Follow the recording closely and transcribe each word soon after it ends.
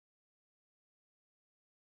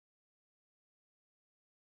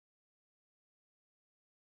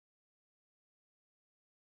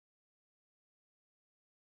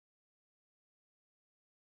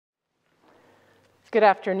Good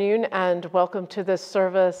afternoon and welcome to this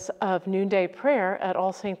service of Noonday Prayer at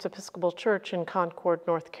All Saints Episcopal Church in Concord,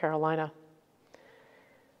 North Carolina.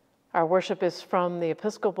 Our worship is from the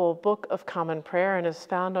Episcopal Book of Common Prayer and is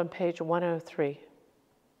found on page 103.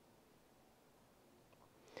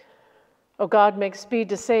 O God, make speed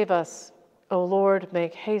to save us. O Lord,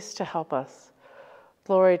 make haste to help us.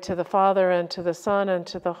 Glory to the Father, and to the Son, and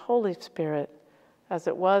to the Holy Spirit, as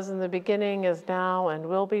it was in the beginning, is now, and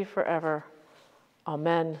will be forever.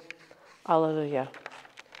 Amen. Alleluia.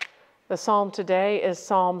 The psalm today is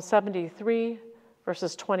Psalm 73,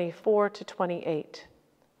 verses 24 to 28.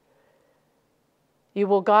 You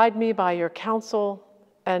will guide me by your counsel,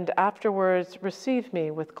 and afterwards receive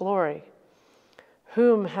me with glory.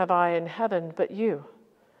 Whom have I in heaven but you?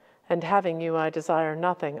 And having you, I desire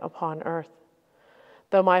nothing upon earth.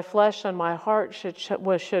 Though my flesh and my heart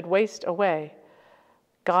should waste away,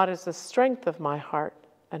 God is the strength of my heart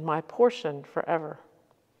and my portion forever.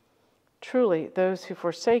 Truly, those who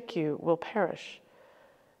forsake you will perish.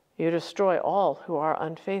 You destroy all who are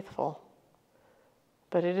unfaithful.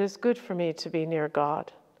 But it is good for me to be near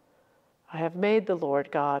God. I have made the Lord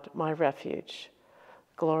God my refuge.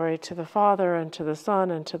 Glory to the Father, and to the Son,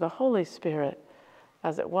 and to the Holy Spirit,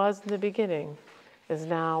 as it was in the beginning, is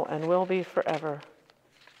now, and will be forever.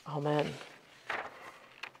 Amen.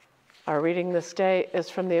 Our reading this day is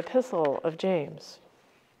from the Epistle of James.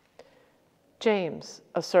 James,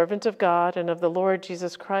 a servant of God and of the Lord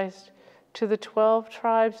Jesus Christ, to the 12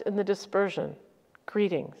 tribes in the dispersion,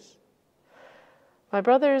 greetings. My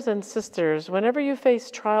brothers and sisters, whenever you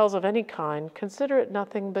face trials of any kind, consider it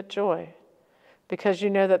nothing but joy, because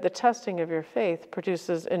you know that the testing of your faith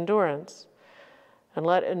produces endurance. And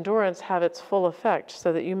let endurance have its full effect,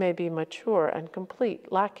 so that you may be mature and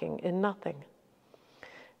complete, lacking in nothing.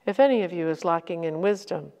 If any of you is lacking in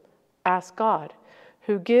wisdom, ask God,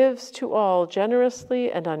 who gives to all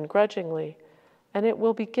generously and ungrudgingly, and it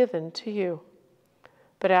will be given to you.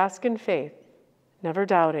 But ask in faith, never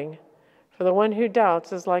doubting, for the one who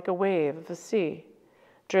doubts is like a wave of the sea,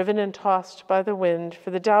 driven and tossed by the wind. For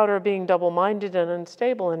the doubter, being double-minded and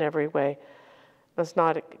unstable in every way, must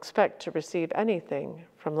not expect to receive anything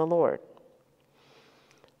from the Lord.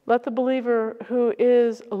 Let the believer who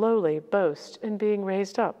is lowly boast in being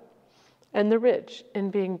raised up, and the rich in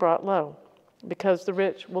being brought low, because the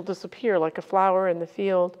rich will disappear like a flower in the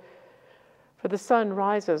field. For the sun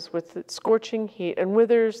rises with its scorching heat and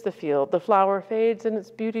withers the field. The flower fades and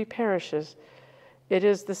its beauty perishes. It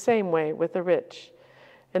is the same way with the rich.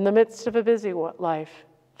 In the midst of a busy life,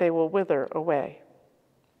 they will wither away.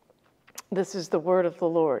 This is the word of the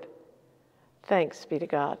Lord. Thanks be to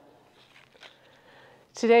God.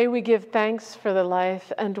 Today we give thanks for the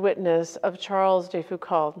life and witness of Charles de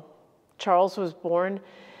Foucauld. Charles was born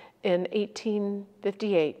in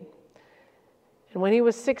 1858. And when he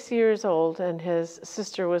was 6 years old and his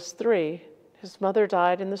sister was 3, his mother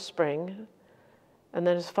died in the spring, and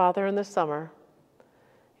then his father in the summer.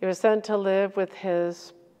 He was sent to live with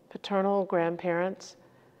his paternal grandparents,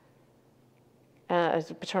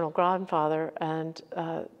 as a paternal grandfather, and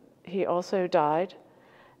he also died,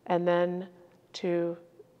 and then to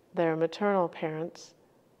their maternal parents,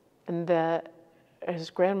 and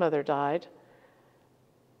his grandmother died.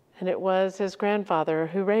 And it was his grandfather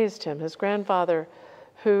who raised him, his grandfather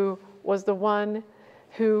who was the one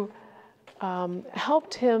who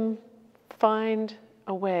helped him find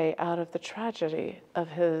a way out of the tragedy of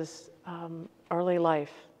his early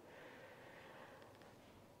life.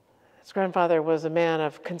 His grandfather was a man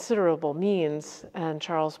of considerable means, and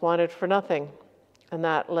Charles wanted for nothing, and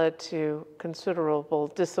that led to considerable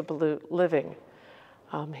dissolute living.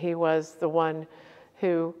 He was the one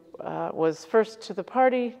who was first to the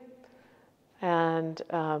party and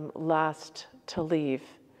last to leave.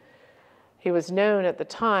 He was known at the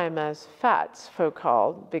time as Fats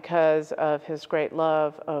Foucauld because of his great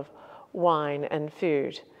love of wine and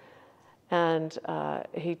food. And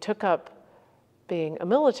he took up being a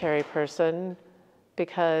military person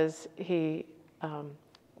because he,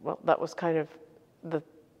 that was kind of the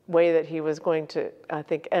way that he was going to, I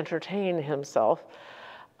think, entertain himself.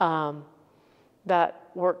 That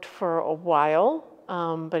worked for a while,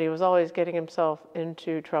 but he was always getting himself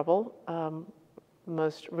into trouble,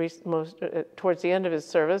 towards the end of his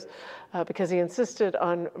service, because he insisted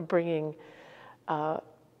on bringing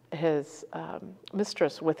his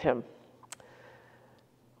mistress with him.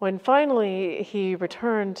 When finally he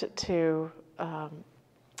returned to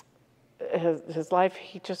his life,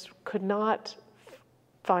 he just could not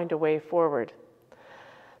find a way forward.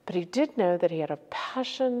 But he did know that he had a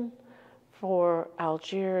passion for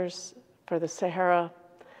Algiers, for the Sahara,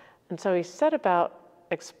 and so he set about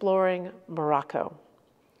exploring Morocco.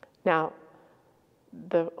 Now,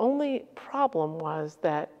 the only problem was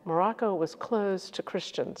that Morocco was closed to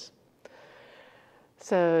Christians.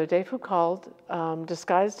 So de Foucauld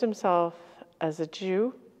disguised himself as a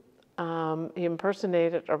Jew. He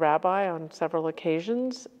impersonated a rabbi on several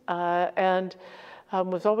occasions and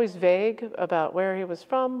was always vague about where he was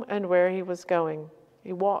from and where he was going.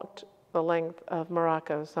 He walked the length of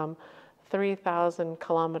Morocco, some 3,000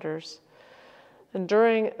 kilometers. And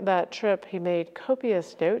during that trip, he made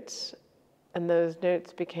copious notes, and those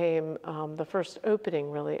notes became the first opening,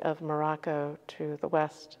 really, of Morocco to the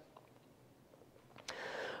west.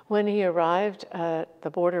 When he arrived at the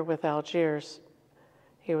border with Algiers,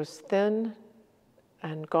 he was thin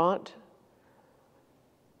and gaunt,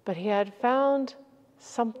 but he had found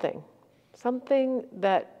something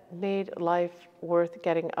that made life worth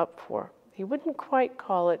getting up for. He wouldn't quite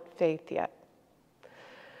call it faith yet.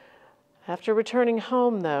 After returning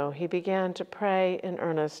home, though, he began to pray in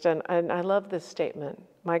earnest, and I love this statement: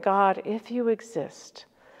 "My God, if you exist,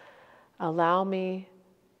 allow me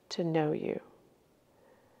to know you."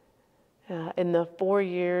 In the 4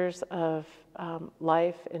 years of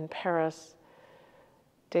life in Paris,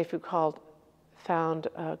 de Foucauld found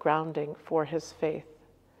grounding for his faith,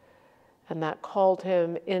 and that called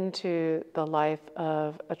him into the life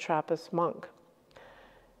of a Trappist monk.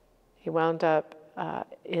 He wound up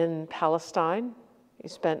in Palestine. He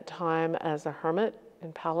spent time as a hermit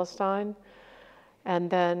in Palestine, and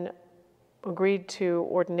then agreed to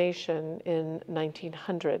ordination in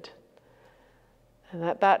 1900. And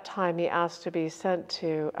at that time, he asked to be sent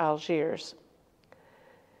to Algiers.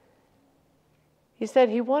 He said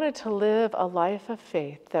he wanted to live a life of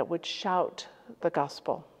faith that would shout the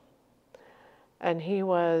gospel. And he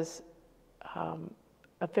was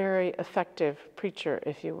a very effective preacher,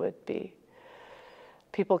 if you would be.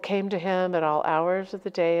 People came to him at all hours of the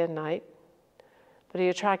day and night, but he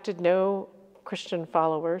attracted no Christian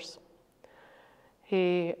followers.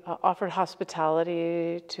 He offered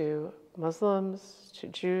hospitality to Muslims, to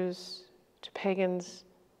Jews, to pagans,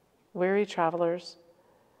 weary travelers,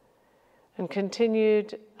 and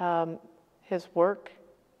continued his work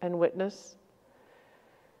and witness.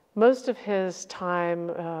 Most of his time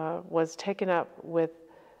was taken up with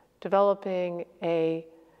developing a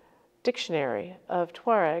dictionary of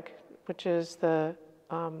Tuareg, which is the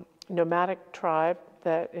nomadic tribe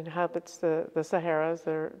that inhabits the Saharas.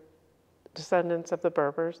 They're descendants of the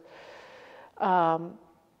Berbers.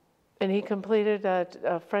 And he completed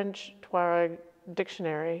a French Tuareg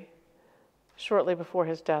dictionary shortly before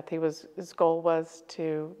his death. His goal was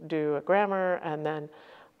to do a grammar and then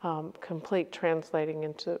complete translation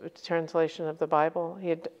of the Bible. He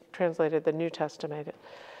had translated the New Testament.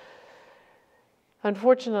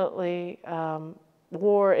 Unfortunately,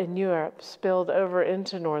 war in Europe spilled over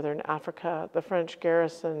into northern Africa. The French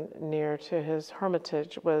garrison near to his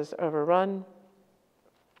hermitage was overrun,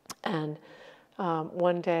 and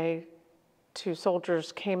one day, 2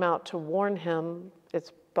 soldiers came out to warn him,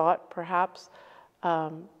 it's thought perhaps,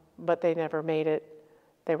 but they never made it.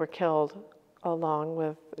 They were killed along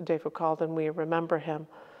with de Foucauld, and we remember him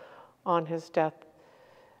on his death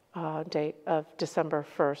date of December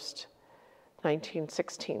 1st,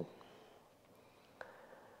 1916.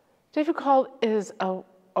 De Foucauld is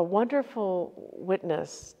a wonderful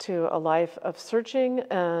witness to a life of searching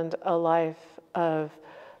and a life of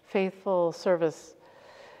faithful service.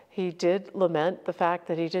 He did lament the fact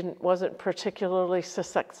that he wasn't particularly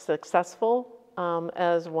successful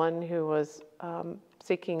as one who was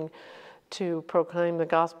seeking to proclaim the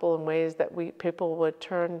gospel in ways that people would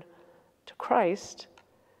turn to Christ.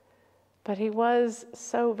 But he was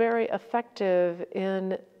so very effective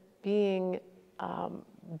in being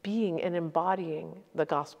and embodying the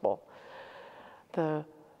gospel. The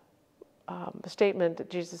statement that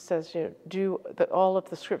Jesus says, that all of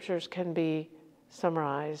the scriptures can be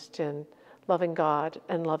summarized in loving God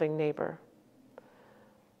and loving neighbor.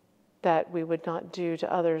 That we would not do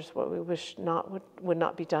to others what we wish would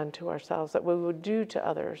not be done to ourselves. That we would do to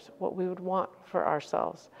others what we would want for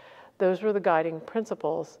ourselves. Those were the guiding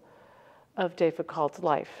principles of de Foucauld's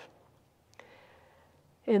life.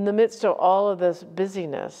 In the midst of all of this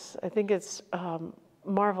busyness, I think it's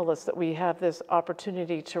marvelous that we have this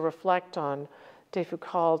opportunity to reflect on de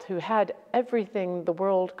Foucauld, who had everything the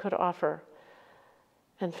world could offer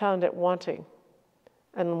and found it wanting,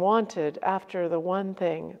 and wanted after the one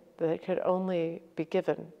thing that could only be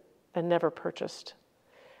given and never purchased.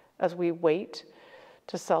 As we wait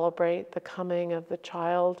to celebrate the coming of the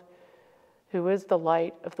child who is the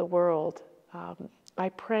light of the world, I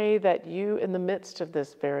pray that you, in the midst of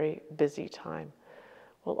this very busy time,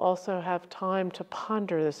 will also have time to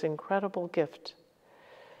ponder this incredible gift,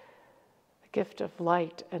 the gift of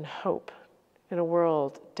light and hope in a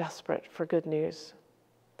world desperate for good news.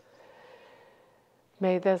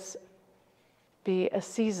 May this be a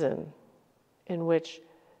season in which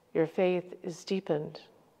your faith is deepened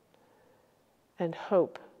and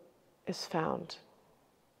hope is found.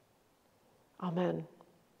 Amen.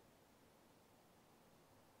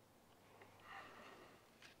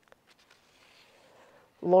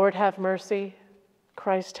 Lord, have mercy.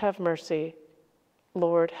 Christ, have mercy.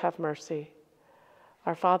 Lord, have mercy.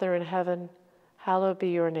 Our Father in heaven, hallowed be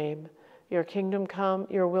your name. Your kingdom come,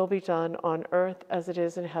 your will be done on earth as it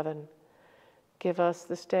is in heaven. Give us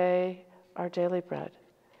this day our daily bread,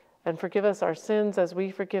 and forgive us our sins as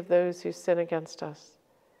we forgive those who sin against us.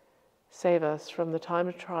 Save us from the time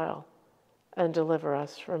of trial, and deliver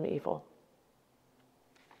us from evil.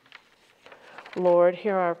 Lord,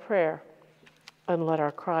 hear our prayer, and let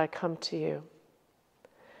our cry come to you.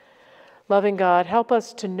 Loving God, help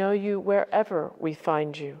us to know you wherever we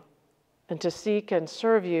find you, and to seek and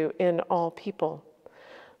serve you in all people,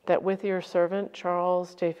 that with your servant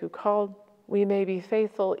Charles de Foucauld we may be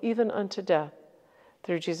faithful even unto death,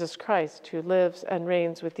 through Jesus Christ, who lives and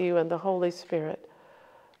reigns with you and the Holy Spirit,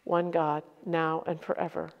 one God, now and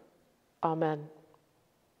forever. Amen.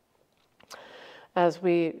 As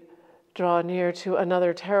we draw near to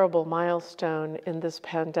another terrible milestone in this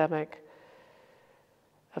pandemic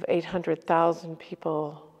of 800,000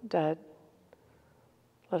 people dead,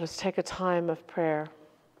 let us take a time of prayer.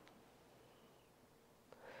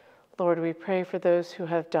 Lord, we pray for those who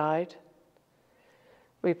have died.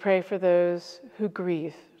 We pray for those who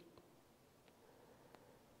grieve.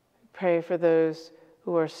 We pray for those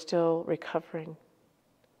who are still recovering.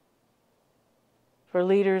 For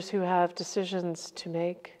leaders who have decisions to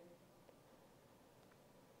make.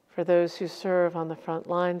 For those who serve on the front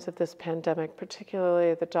lines of this pandemic,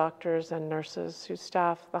 particularly the doctors and nurses who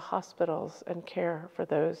staff the hospitals and care for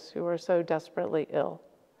those who are so desperately ill.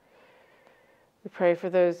 We pray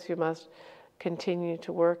for those who must continue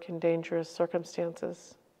to work in dangerous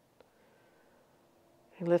circumstances.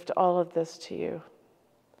 We lift all of this to you,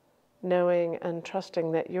 knowing and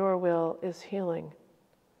trusting that your will is healing.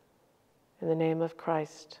 In the name of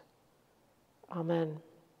Christ, amen.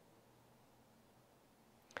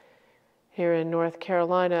 Here in North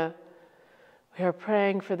Carolina, we are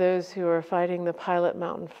praying for those who are fighting the Pilot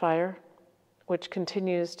Mountain fire, which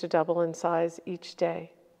continues to double in size each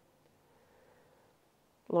day.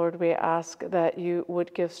 Lord, we ask that you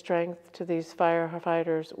would give strength to these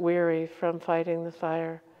firefighters weary from fighting the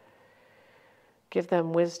fire. Give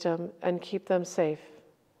them wisdom and keep them safe.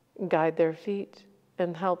 Guide their feet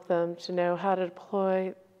and help them to know how to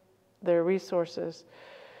deploy their resources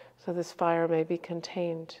so this fire may be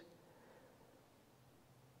contained.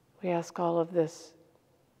 We ask all of this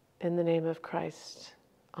in the name of Christ.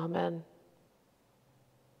 Amen.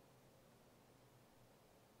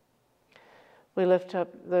 We lift up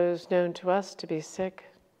those known to us to be sick,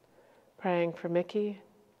 praying for Mickey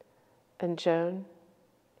and Joan,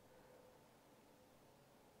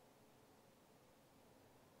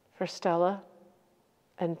 for Stella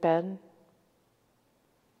and Ben,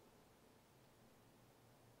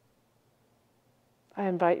 I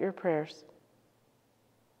invite your prayers.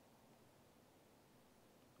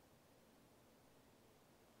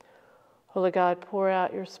 Holy God, pour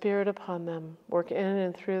out your Spirit upon them, work in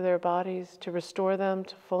and through their bodies to restore them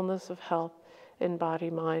to fullness of health in body,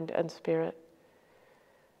 mind, and spirit.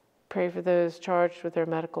 Pray for those charged with their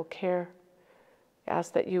medical care.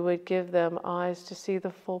 Ask that you would give them eyes to see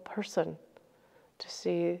the full person, to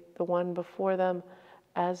see the one before them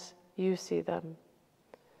as you see them,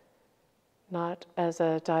 not as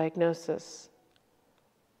a diagnosis,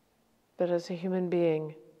 but as a human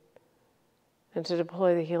being, and to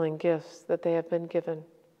deploy the healing gifts that they have been given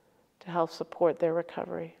to help support their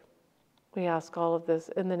recovery. We ask all of this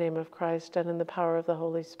in the name of Christ and in the power of the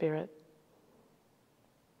Holy Spirit.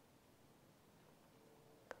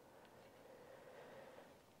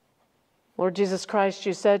 Lord Jesus Christ,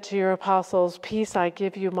 you said to your apostles, "Peace I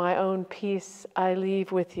give you, my own peace I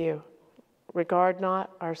leave with you. Regard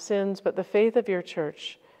not our sins, but the faith of your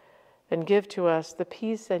church, and give to us the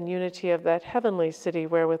peace and unity of that heavenly city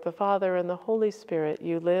where with the Father and the Holy Spirit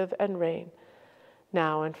you live and reign,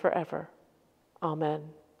 now and forever.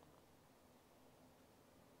 Amen."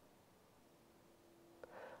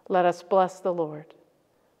 Let us bless the Lord.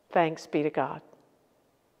 Thanks be to God.